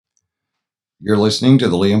You're listening to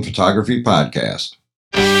the Liam Photography Podcast.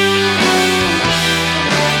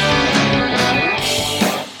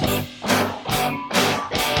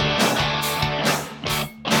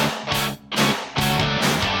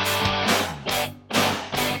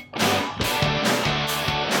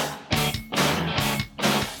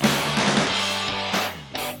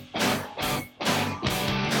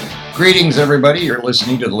 Greetings, everybody. You're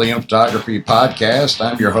listening to the Liam Photography Podcast.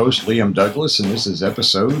 I'm your host, Liam Douglas, and this is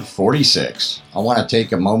episode 46. I want to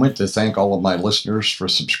take a moment to thank all of my listeners for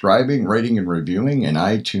subscribing, rating, and reviewing in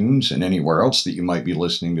iTunes and anywhere else that you might be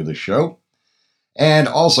listening to the show. And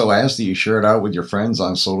also ask that you share it out with your friends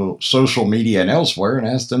on social media and elsewhere, and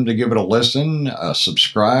ask them to give it a listen,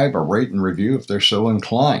 subscribe, or rate and review if they're so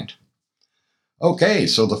inclined. Okay,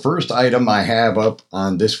 so the first item I have up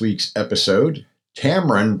on this week's episode: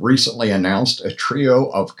 Tamron recently announced a trio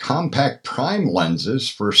of compact prime lenses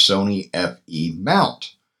for Sony FE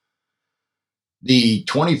mount. The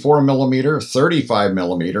 24mm,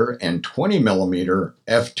 35mm, and 20mm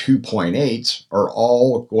f2.8s are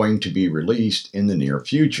all going to be released in the near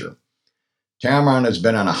future. Tamron has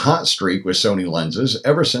been on a hot streak with Sony lenses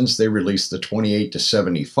ever since they released the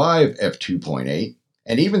 28-75 f2.8.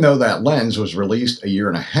 And even though that lens was released a year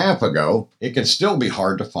and a half ago, it can still be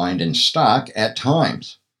hard to find in stock at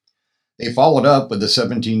times. They followed up with the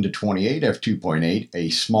 17-28 f2.8, a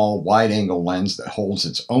small wide-angle lens that holds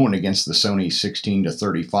its own against the Sony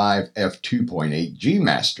 16-35 f2.8 G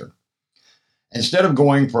Master. Instead of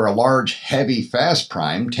going for a large, heavy, fast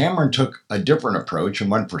prime, Tamron took a different approach and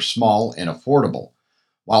went for small and affordable,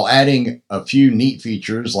 while adding a few neat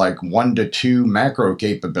features like 1-2 macro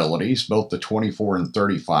capabilities. Both the 24 and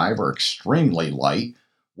 35 are extremely light,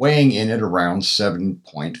 weighing in at around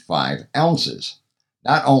 7.5 ounces.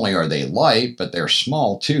 Not only are they light, but they're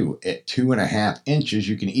small too. At 2.5 inches,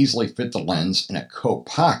 you can easily fit the lens in a coat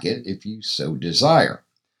pocket if you so desire.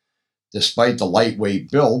 Despite the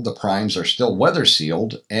lightweight build, the primes are still weather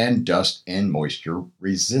sealed and dust and moisture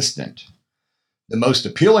resistant. The most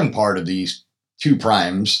appealing part of these two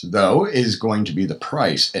primes, though, is going to be the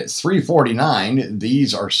price. At $349,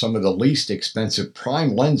 these are some of the least expensive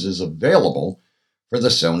prime lenses available for the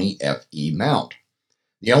Sony FE mount.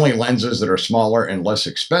 The only lenses that are smaller and less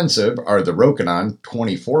expensive are the Rokinon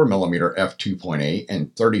 24mm f2.8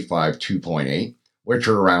 and 35 2.8, which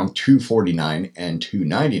are around $249 and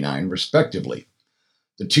 $299 respectively.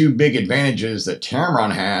 The two big advantages that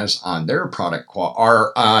Tamron has on their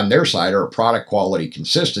side are product quality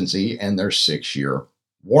consistency and their 6-year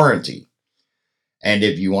warranty. And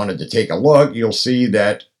if you wanted to take a look, you'll see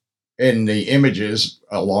that in the images,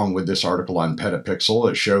 along with this article on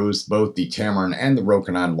Petapixel, it shows both the Tamron and the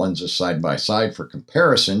Rokinon lenses side by side for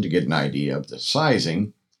comparison to get an idea of the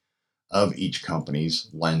sizing of each company's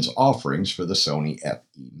lens offerings for the Sony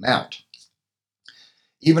FE mount.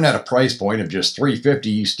 Even at a price point of just $350,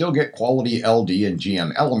 you still get quality LD and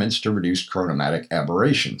GM elements to reduce chromatic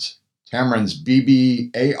aberrations, Tamron's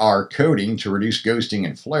BBAR coating to reduce ghosting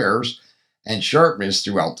and flares, and sharpness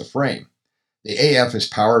throughout the frame. The AF is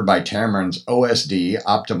powered by Tamron's OSD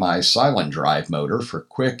optimized silent drive motor for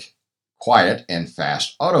quick, quiet, and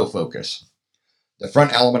fast autofocus. The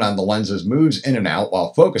front element on the lenses moves in and out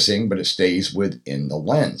while focusing, but it stays within the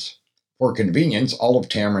lens. For convenience, all of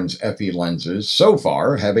Tamron's FE lenses so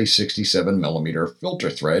far have a 67mm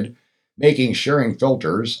filter thread, making sharing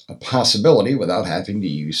filters a possibility without having to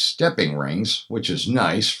use stepping rings, which is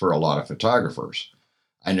nice for a lot of photographers.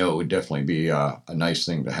 I know it would definitely be a nice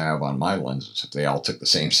thing to have on my lenses if they all took the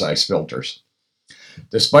same size filters.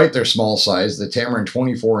 Despite their small size, the Tamron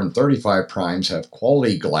 24 and 35 primes have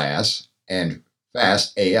quality glass and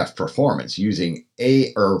fast AF performance, using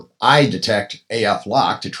iDetect AF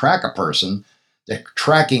lock to track a person. The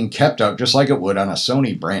tracking kept up just like it would on a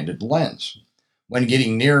Sony branded lens. When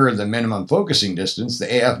getting nearer the minimum focusing distance,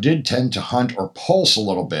 the AF did tend to hunt or pulse a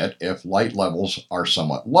little bit if light levels are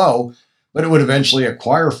somewhat low, but it would eventually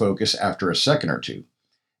acquire focus after a second or two.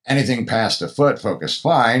 Anything past a foot focused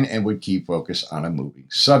fine and would keep focus on a moving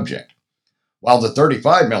subject. While the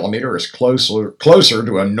 35mm is closer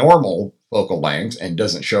to a normal focal length and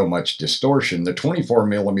doesn't show much distortion, the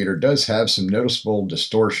 24mm does have some noticeable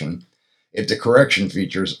distortion if the correction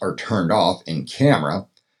features are turned off in camera,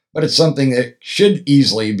 but it's something that should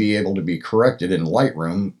easily be able to be corrected in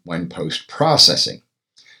Lightroom when post-processing.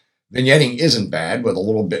 Vignetting isn't bad, with a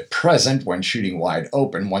little bit present when shooting wide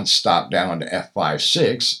open. Once stopped down to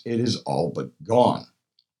f5.6, it is all but gone.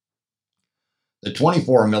 The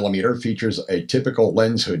 24mm features a typical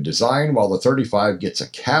lens hood design, while the 35 gets a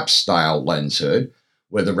cap-style lens hood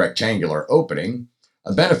with a rectangular opening.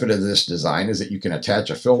 A benefit of this design is that you can attach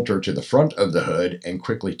a filter to the front of the hood and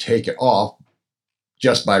quickly take it off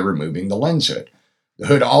just by removing the lens hood. The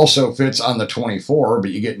hood also fits on the 24, but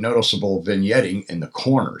you get noticeable vignetting in the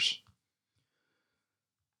corners.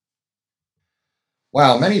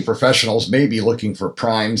 While many professionals may be looking for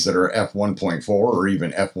primes that are f1.4 or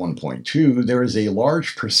even f1.2, there is a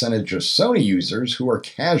large percentage of Sony users who are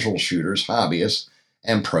casual shooters, hobbyists,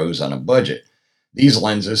 and pros on a budget. These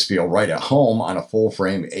lenses feel right at home on a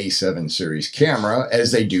full-frame A7 series camera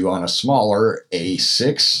as they do on a smaller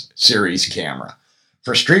A6 series camera.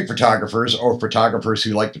 For street photographers or photographers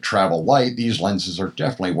who like to travel light, these lenses are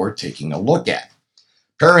definitely worth taking a look at.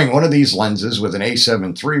 Pairing one of these lenses with an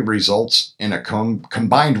A7 III results in a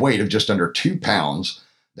combined weight of just under 2 pounds.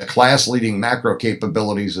 The class-leading macro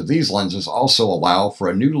capabilities of these lenses also allow for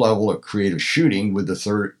a new level of creative shooting with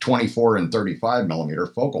the 24 and 35 millimeter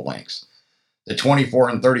focal lengths. The 24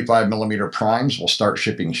 and 35 millimeter primes will start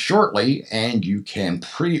shipping shortly, and you can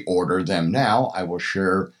pre-order them now. I will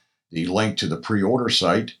share the link to the pre-order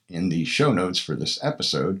site in the show notes for this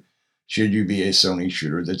episode, should you be a Sony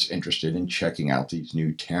shooter that's interested in checking out these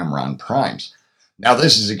new Tamron primes. Now,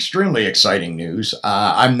 this is extremely exciting news.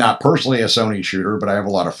 I'm not personally a Sony shooter, but I have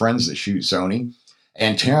a lot of friends that shoot Sony,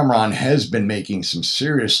 and Tamron has been making some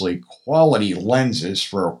seriously quality lenses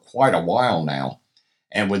for quite a while now.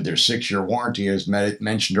 And with their 6-year warranty, as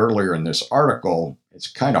mentioned earlier in this article,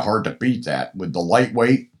 it's kind of hard to beat that. With the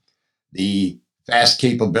lightweight, the fast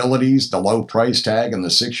capabilities, the low price tag, and the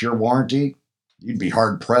 6-year warranty, you'd be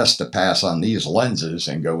hard-pressed to pass on these lenses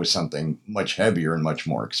and go with something much heavier and much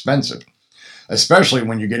more expensive, especially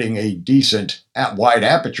when you're getting a decent wide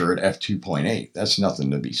aperture at f2.8. That's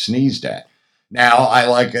nothing to be sneezed at. Now, I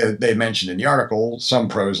like, they mentioned in the article, some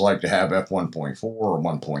pros like to have f1.4 or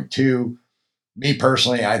 1.2. Me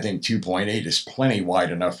personally, I think 2.8 is plenty wide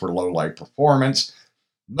enough for low light performance.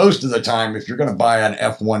 Most of the time, if you're going to buy an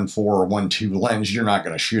f1.4 or 1.2 lens, you're not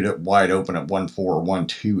going to shoot it wide open at 1.4 or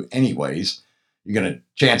 1.2 anyways.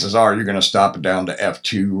 Chances are you're going to stop it down to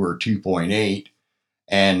f2 or 2.8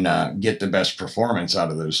 and get the best performance out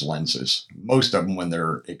of those lenses. Most of them, when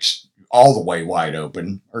they're all the way wide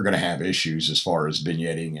open, are going to have issues as far as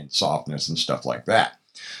vignetting and softness and stuff like that.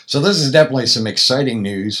 So this is definitely some exciting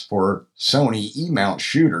news for Sony E-mount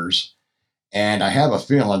shooters, and I have a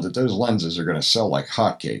feeling that those lenses are going to sell like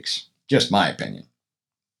hotcakes. Just my opinion.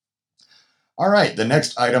 All right, the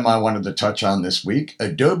next item I wanted to touch on this week,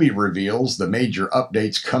 Adobe reveals the major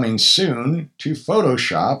updates coming soon to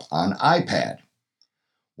Photoshop on iPad.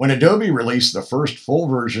 When Adobe released the first full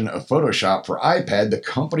version of Photoshop for iPad, the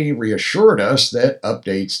company reassured us that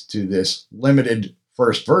updates to this limited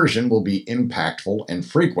first version will be impactful and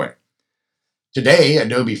frequent. Today,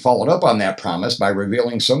 Adobe followed up on that promise by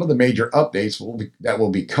revealing some of the major updates that will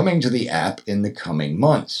be coming to the app in the coming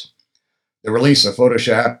months. The release of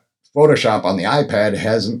Photoshop on the iPad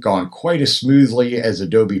hasn't gone quite as smoothly as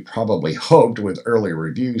Adobe probably hoped, with early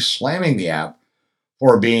reviews slamming the app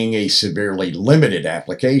for being a severely limited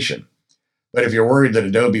application. But if you're worried that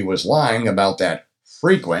Adobe was lying about that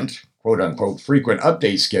frequent, quote-unquote, frequent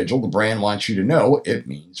update schedule, the brand wants you to know it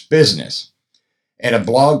means business. In a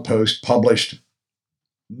blog post published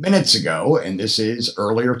minutes ago, and this is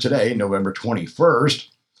earlier today, November 21st,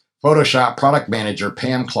 Photoshop product manager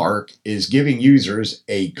Pam Clark is giving users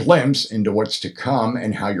a glimpse into what's to come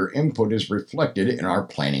and how your input is reflected in our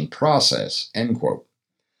planning process, end quote.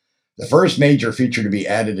 The first major feature to be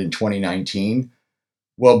added in 2019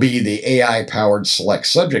 will be the AI-powered Select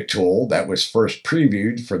Subject tool that was first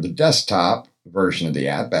previewed for the desktop version of the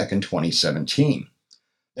app back in 2017.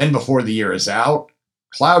 Then before the year is out,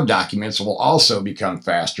 cloud documents will also become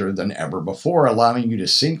faster than ever before, allowing you to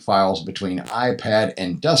sync files between iPad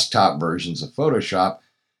and desktop versions of Photoshop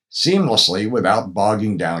seamlessly without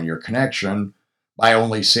bogging down your connection by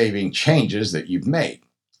only saving changes that you've made.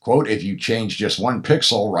 Quote, if you change just one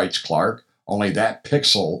pixel, writes Clark, only that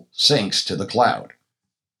pixel syncs to the cloud.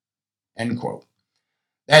 End quote.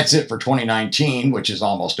 That's it for 2019, which is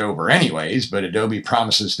almost over anyways, but Adobe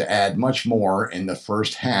promises to add much more in the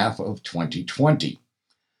first half of 2020.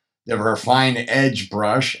 The Refine Edge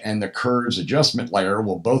brush and the Curves adjustment layer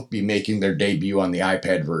will both be making their debut on the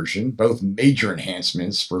iPad version, both major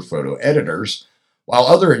enhancements for photo editors, while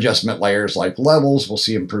other adjustment layers like levels will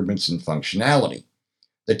see improvements in functionality.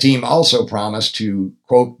 The team also promised to,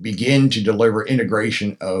 quote, begin to deliver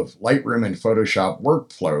integration of Lightroom and Photoshop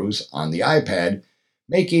workflows on the iPad,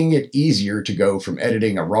 making it easier to go from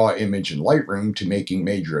editing a raw image in Lightroom to making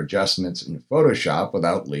major adjustments in Photoshop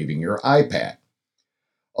without leaving your iPad.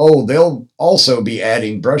 Oh, they'll also be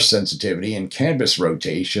adding brush sensitivity and canvas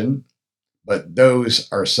rotation, but those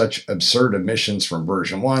are such absurd omissions from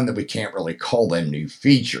version 1 that we can't really call them new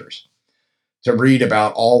features. To read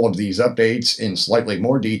about all of these updates in slightly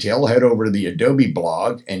more detail, head over to the Adobe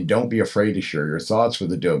blog and don't be afraid to share your thoughts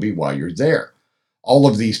with Adobe while you're there. All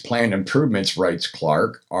of these planned improvements, writes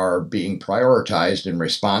Clark, are being prioritized in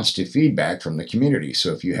response to feedback from the community.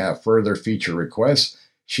 So if you have further feature requests,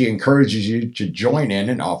 she encourages you to join in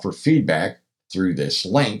and offer feedback through this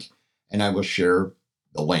link, and I will share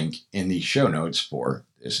the link in the show notes for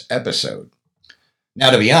this episode.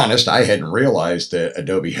 Now, to be honest, I hadn't realized that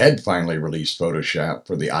Adobe had finally released Photoshop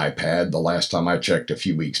for the iPad. The last time I checked a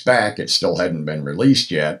few weeks back, it still hadn't been released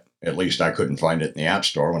yet. At least I couldn't find it in the App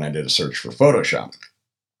Store when I did a search for Photoshop.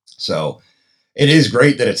 So it is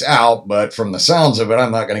great that it's out, but from the sounds of it,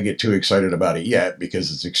 I'm not going to get too excited about it yet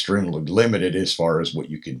because it's extremely limited as far as what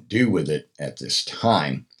you can do with it at this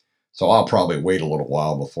time. So I'll probably wait a little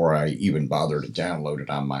while before I even bother to download it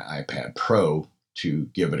on my iPad Pro to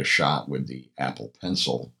give it a shot with the Apple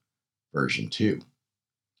Pencil version 2.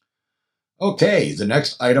 Okay, the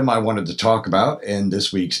next item I wanted to talk about in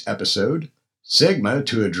this week's episode, Sigma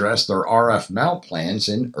to address their RF mount plans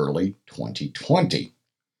in early 2020.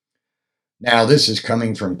 Now, this is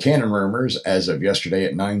coming from Canon rumors as of yesterday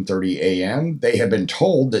at 9:30 a.m. They have been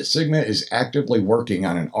told that Sigma is actively working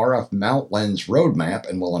on an RF mount lens roadmap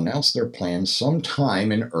and will announce their plans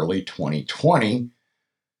sometime in early 2020.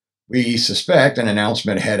 We suspect an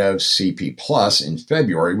announcement ahead of CP Plus in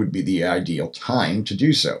February would be the ideal time to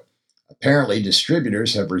do so. Apparently,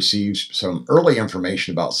 distributors have received some early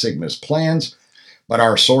information about Sigma's plans, but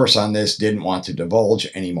our source on this didn't want to divulge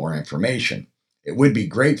any more information. It would be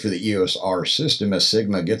great for the EOS R system as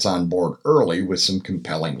Sigma gets on board early with some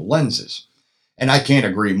compelling lenses. And I can't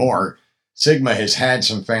agree more. Sigma has had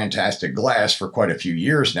some fantastic glass for quite a few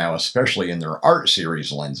years now, especially in their Art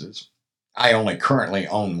series lenses. I only currently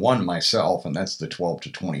own one myself, and that's the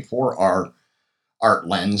 12-24R Art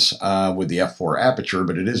lens with the f4 aperture,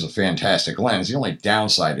 but it is a fantastic lens. The only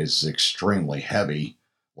downside is it's extremely heavy,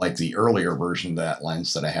 like the earlier version of that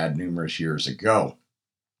lens that I had numerous years ago.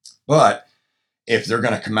 But if they're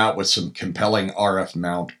going to come out with some compelling RF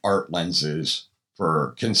mount art lenses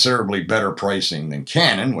for considerably better pricing than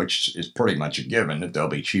Canon, which is pretty much a given that they'll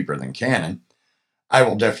be cheaper than Canon, I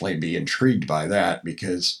will definitely be intrigued by that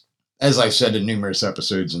because, as I've said in numerous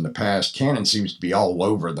episodes in the past, Canon seems to be all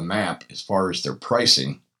over the map as far as their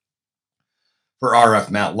pricing for RF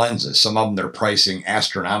mount lenses. Some of them they're pricing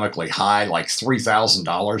astronomically high, like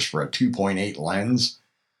 $3,000 for a 2.8 lens,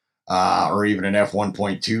 or even an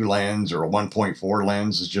f1.2 lens or a 1.4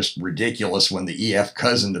 lens is just ridiculous when the EF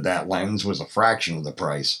cousin to that lens was a fraction of the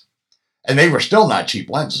price. And they were still not cheap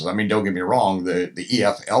lenses. I mean, don't get me wrong, the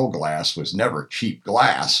EF-L glass was never cheap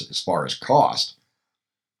glass as far as cost.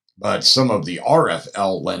 But some of the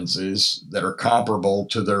RF-L lenses that are comparable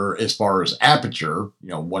to their, as far as aperture,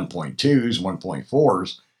 1.2s,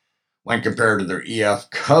 1.4s, when compared to their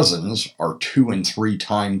EF cousins, are 2 and 3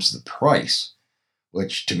 times the price,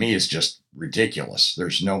 which to me is just ridiculous.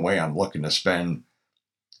 There's no way I'm looking to spend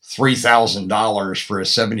 $3,000 for a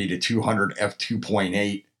 70-200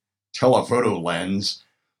 f2.8 telephoto lens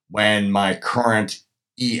when my current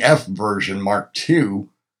EF version Mark II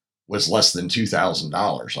was less than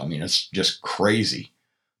 $2,000. I mean, it's just crazy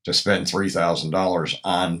to spend $3,000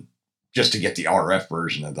 on just to get the RF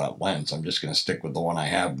version of that lens. I'm just going to stick with the one I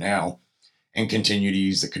have now and continue to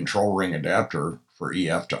use the control ring adapter for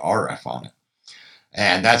EF to RF on it.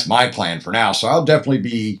 And that's my plan for now. So I'll definitely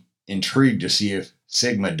be intrigued to see if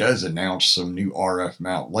Sigma does announce some new RF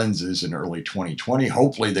mount lenses in early 2020.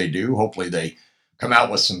 Hopefully they do. Hopefully they come out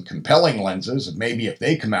with some compelling lenses. Maybe if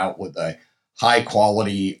they come out with a high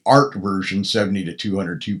quality art version 70-200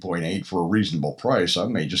 2.8 for a reasonable price, I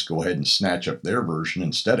may just go ahead and snatch up their version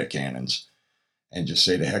instead of Canon's and just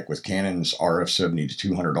say to heck with Canon's RF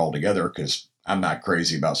 70-200 altogether, because I'm not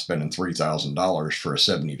crazy about spending $3,000 for a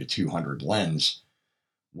 70-200 lens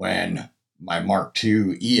when my Mark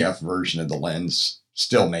II EF version of the lens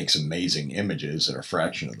still makes amazing images at a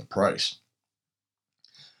fraction of the price.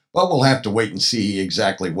 But we'll have to wait and see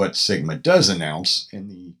exactly what Sigma does announce in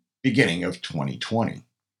the beginning of 2020.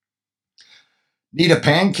 Need a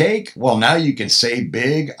pancake? Well, now you can save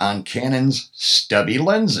big on Canon's stubby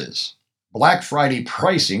lenses. Black Friday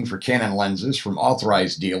pricing for Canon lenses from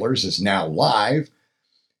authorized dealers is now live,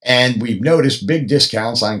 and we've noticed big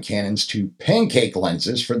discounts on Canon's 2 pancake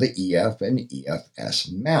lenses for the EF and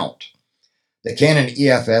EFS mount. The Canon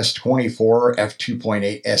EFS 24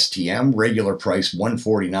 f2.8 STM, regular price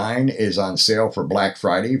 $149, is on sale for Black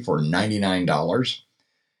Friday for $99.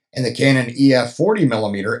 And the Canon EF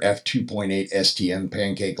 40mm f2.8 STM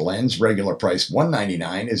pancake lens, regular price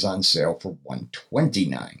 $199, is on sale for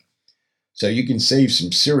 $129. So you can save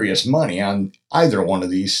some serious money on either one of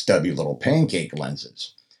these stubby little pancake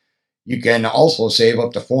lenses. You can also save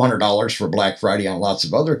up to $400 for Black Friday on lots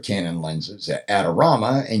of other Canon lenses at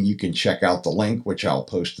Adorama, and you can check out the link, which I'll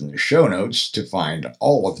post in the show notes, to find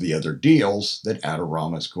all of the other deals that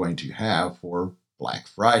Adorama is going to have for Black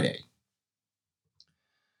Friday.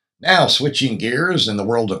 Now, switching gears in the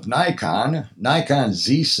world of Nikon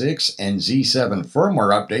Z6 and Z7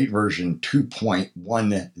 firmware update version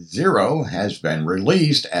 2.10 has been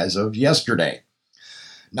released as of yesterday.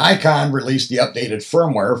 Nikon released the updated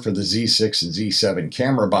firmware for the Z6 and Z7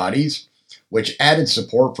 camera bodies, which added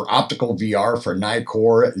support for optical VR for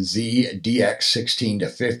Nikkor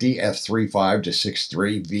Z-DX16-50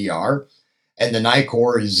 f3.5-6.3 VR, and the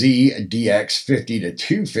Nikkor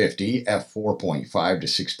Z-DX50-250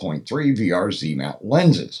 f4.5-6.3 VR Z-mount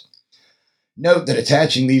lenses. Note that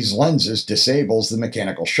attaching these lenses disables the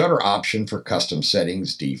mechanical shutter option for custom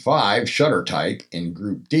settings D5 shutter type in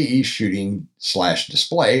Group D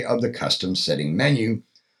shooting/display of the custom setting menu,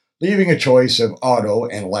 leaving a choice of auto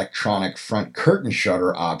and electronic front curtain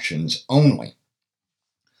shutter options only.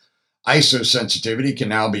 ISO sensitivity can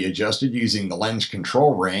now be adjusted using the lens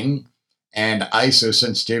control ring, and ISO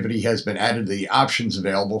sensitivity has been added to the options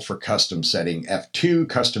available for custom setting F2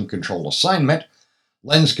 custom control assignment,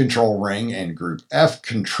 lens control ring, and Group F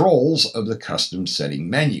controls of the custom setting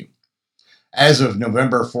menu. As of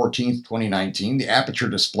November 14, 2019, the aperture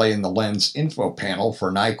display in the lens info panel for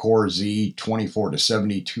Nikkor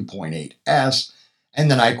Z24-70 2.8S and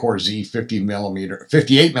the Nikkor Z 58mm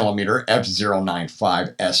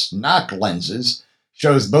f0.95S NOC lenses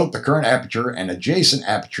shows both the current aperture and adjacent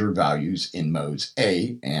aperture values in modes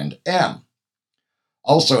A and M.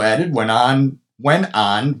 Also added when on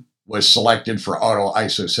was selected for auto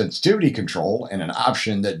ISO sensitivity control, and an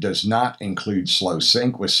option that does not include slow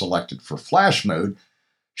sync was selected for flash mode.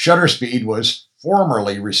 Shutter speed was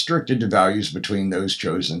formerly restricted to values between those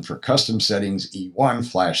chosen for custom settings E1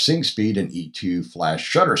 flash sync speed and E2 flash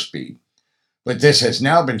shutter speed. But this has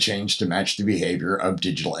now been changed to match the behavior of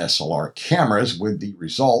digital SLR cameras, with the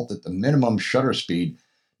result that the minimum shutter speed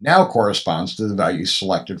now corresponds to the value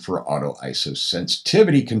selected for auto ISO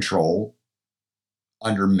sensitivity control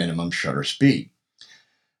under minimum shutter speed.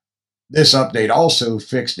 This update also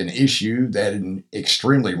fixed an issue that in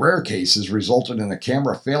extremely rare cases resulted in the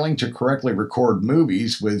camera failing to correctly record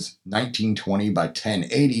movies with 1920 by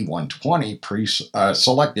 1080 120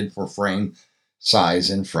 selected for frame size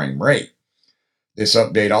and frame rate. This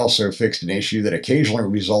update also fixed an issue that occasionally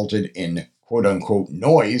resulted in quote-unquote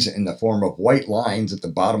noise in the form of white lines at the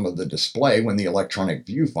bottom of the display when the electronic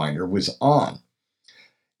viewfinder was on.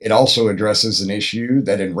 It also addresses an issue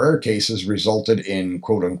that in rare cases resulted in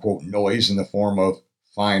quote-unquote noise in the form of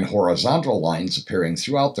fine horizontal lines appearing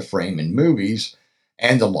throughout the frame in movies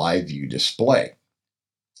and the live view display.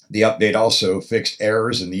 The update also fixed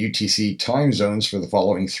errors in the UTC time zones for the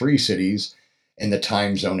following three cities in the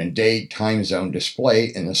time zone and date time zone display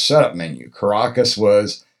in the setup menu. Caracas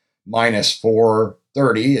was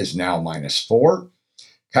 -4:30 is now -4.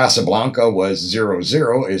 Casablanca was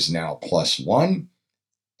 00 is now +1.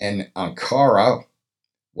 And Ankara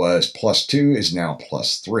was +2 is now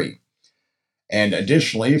 +3. And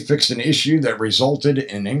additionally, fixed an issue that resulted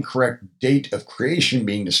in an incorrect date of creation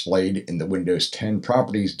being displayed in the Windows 10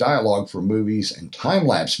 Properties dialog for movies and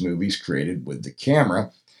time-lapse movies created with the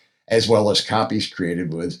camera, as well as copies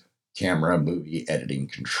created with camera movie editing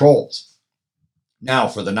controls. Now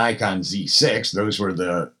for the Nikon Z6, those were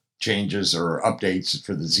the changes or updates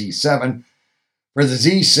for the Z7. For the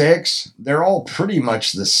Z6, they're all pretty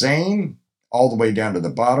much the same, all the way down to the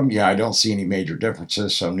bottom. Yeah, I don't see any major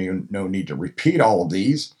differences, so no need to repeat all of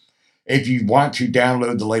these. If you want to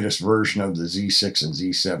download the latest version of the Z6 and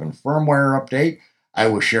Z7 firmware update, I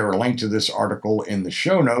will share a link to this article in the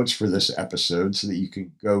show notes for this episode so that you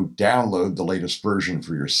can go download the latest version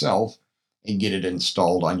for yourself and get it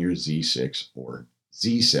installed on your Z6 or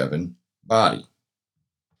Z7 body.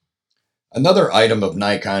 Another item of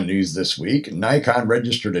Nikon news this week, Nikon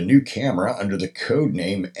registered a new camera under the code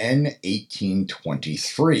name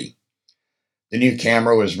N1823. The new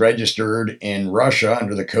camera was registered in Russia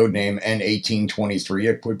under the code name N1823,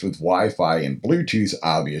 equipped with Wi-Fi and Bluetooth,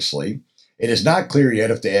 obviously. It is not clear yet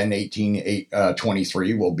if the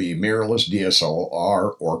N1823 will be mirrorless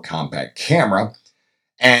DSLR or compact camera,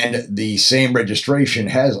 and the same registration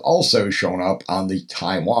has also shown up on the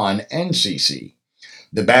Taiwan NCC.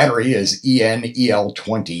 The battery is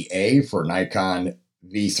EN-EL20A for Nikon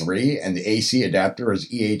V3, and the AC adapter is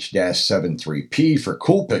EH-73P for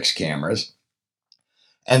Coolpix cameras,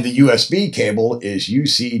 and the USB cable is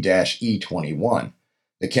UC-E21.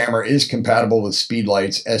 The camera is compatible with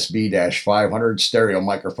Speedlight's SB-500, stereo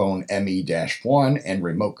microphone ME-1, and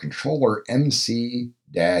remote controller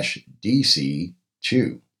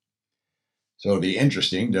MC-DC2. So it'll be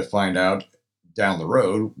interesting to find out down the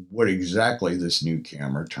road what exactly this new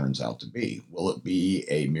camera turns out to be. Will it be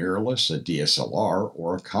a mirrorless, a DSLR,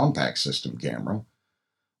 or a compact system camera?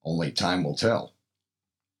 Only time will tell.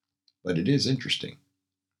 But it is interesting.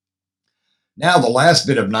 Now, the last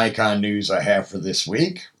bit of Nikon news I have for this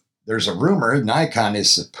week. There's a rumor Nikon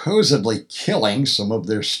is supposedly killing some of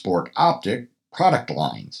their sport optic product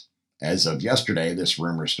lines. As of yesterday, this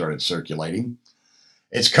rumor started circulating.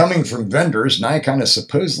 It's coming from vendors. Nikon is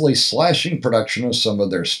supposedly slashing production of some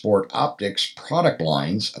of their sport optics product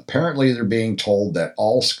lines. Apparently, they're being told that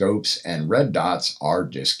all scopes and red dots are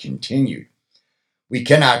discontinued. We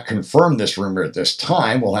cannot confirm this rumor at this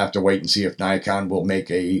time. We'll have to wait and see if Nikon will make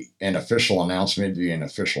an official announcement via an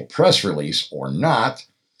official press release or not.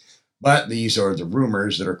 But these are the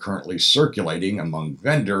rumors that are currently circulating among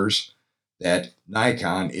vendors that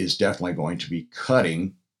Nikon is definitely going to be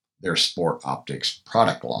cutting their sport optics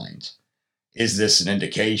product lines. Is this an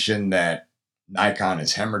indication that Nikon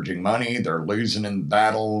is hemorrhaging money? They're losing in the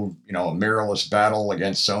battle, a mirrorless battle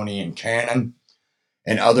against Sony and Canon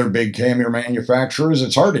and other big camera manufacturers?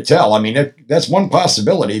 It's hard to tell. I mean, that's one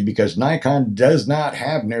possibility because Nikon does not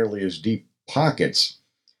have nearly as deep pockets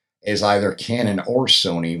as either Canon or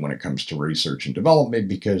Sony when it comes to research and development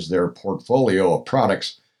because their portfolio of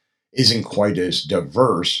products isn't quite as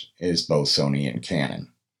diverse as both Sony and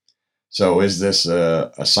Canon. So is this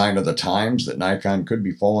a sign of the times that Nikon could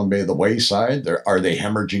be falling by the wayside? Are they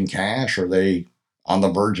hemorrhaging cash? Are they on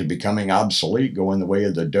the verge of becoming obsolete, going the way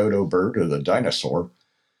of the dodo bird or the dinosaur?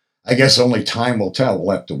 I guess only time will tell.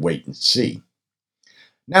 We'll have to wait and see.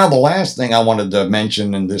 Now, the last thing I wanted to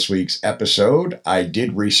mention in this week's episode, I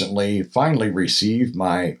did finally receive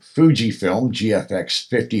my Fujifilm GFX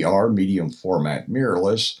 50R medium format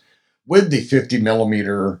mirrorless with the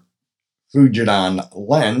 50mm Fujinon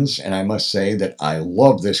lens, and I must say that I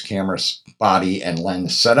love this camera's body and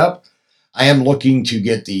lens setup. I am looking to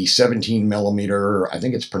get the 17mm, I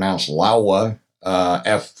think it's pronounced Laowa,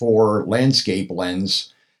 f4 landscape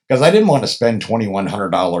lens because I didn't want to spend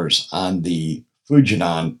 $2,100 on the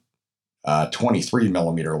Fujinon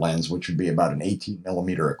 23mm lens, which would be about an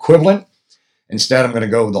 18mm equivalent. Instead, I'm going to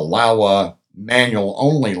go with the Laowa manual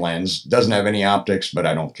only lens. Doesn't have any optics, but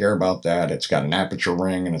I don't care about that. It's got an aperture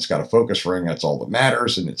ring and it's got a focus ring. That's all that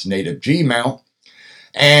matters. And it's native G mount.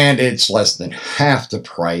 And it's less than half the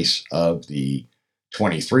price of the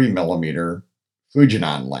 23mm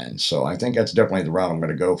Fujinon lens. So I think that's definitely the route I'm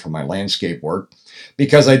going to go for my landscape work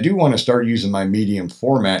because I do want to start using my medium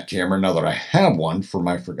format camera now that I have one for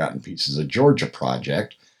my Forgotten Pieces of Georgia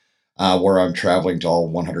project, where I'm traveling to all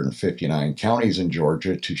 159 counties in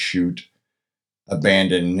Georgia to shoot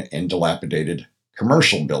abandoned and dilapidated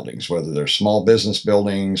commercial buildings, whether they're small business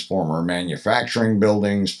buildings, former manufacturing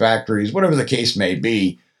buildings, factories, whatever the case may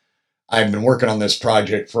be. I've been working on this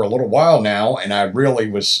project for a little while now, and I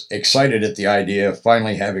really was excited at the idea of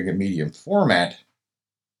finally having a medium format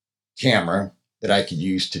camera that I could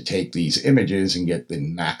use to take these images and get the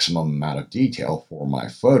maximum amount of detail for my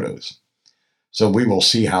photos. So we will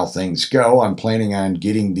see how things go. I'm planning on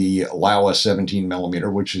getting the Laowa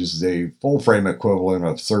 17mm, which is the full frame equivalent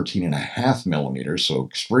of 13.5mm, so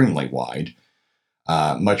extremely wide.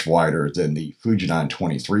 Much wider than the Fujinon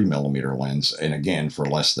 23mm lens, and again, for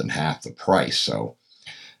less than half the price. So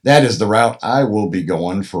that is the route I will be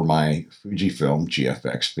going for my Fujifilm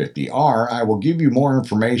GFX 50R. I will give you more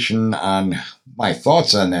information on my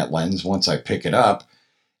thoughts on that lens once I pick it up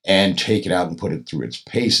and take it out and put it through its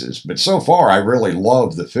paces. But so far, I really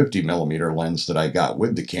love the 50mm lens that I got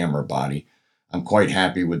with the camera body. I'm quite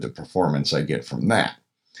happy with the performance I get from that.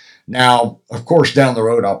 Now, of course, down the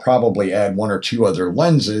road, I'll probably add one or two other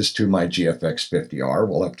lenses to my GFX 50R.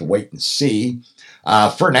 We'll have to wait and see.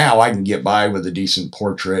 For now, I can get by with a decent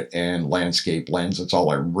portrait and landscape lens. That's all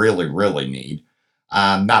I really, really need.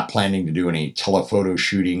 I'm not planning to do any telephoto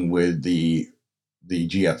shooting with the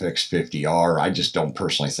GFX 50R. I just don't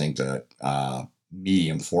personally think that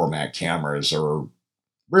medium format cameras are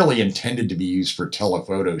really intended to be used for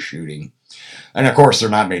telephoto shooting. And of course, they're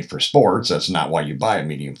not made for sports. That's not why you buy a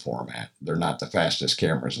medium format. They're not the fastest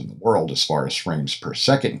cameras in the world as far as frames per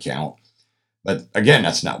second count. But again,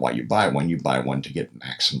 that's not why you buy one. You buy one to get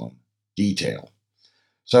maximum detail.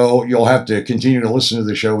 So you'll have to continue to listen to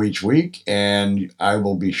the show each week, and I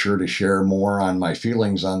will be sure to share more on my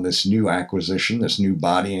feelings on this new acquisition, this new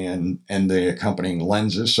body, and the accompanying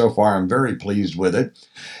lenses. So far, I'm very pleased with it.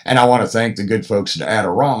 And I want to thank the good folks at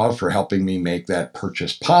Adorama for helping me make that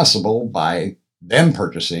purchase possible by them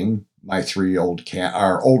purchasing my three older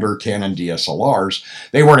Canon DSLRs.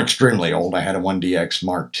 They weren't extremely old. I had a 1DX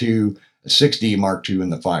Mark II, a 6D Mark II,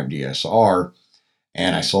 and the 5DSR.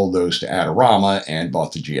 And I sold those to Adorama and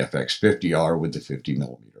bought the GFX 50R with the 50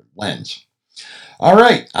 millimeter lens. All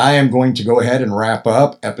right, I am going to go ahead and wrap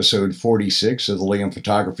up episode 46 of the Liam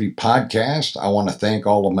Photography Podcast. I want to thank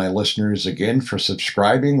all of my listeners again for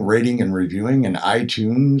subscribing, rating, and reviewing in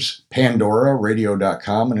iTunes, Pandora,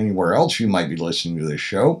 radio.com, and anywhere else you might be listening to this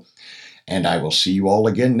show. And I will see you all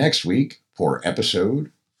again next week for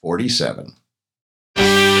episode 47.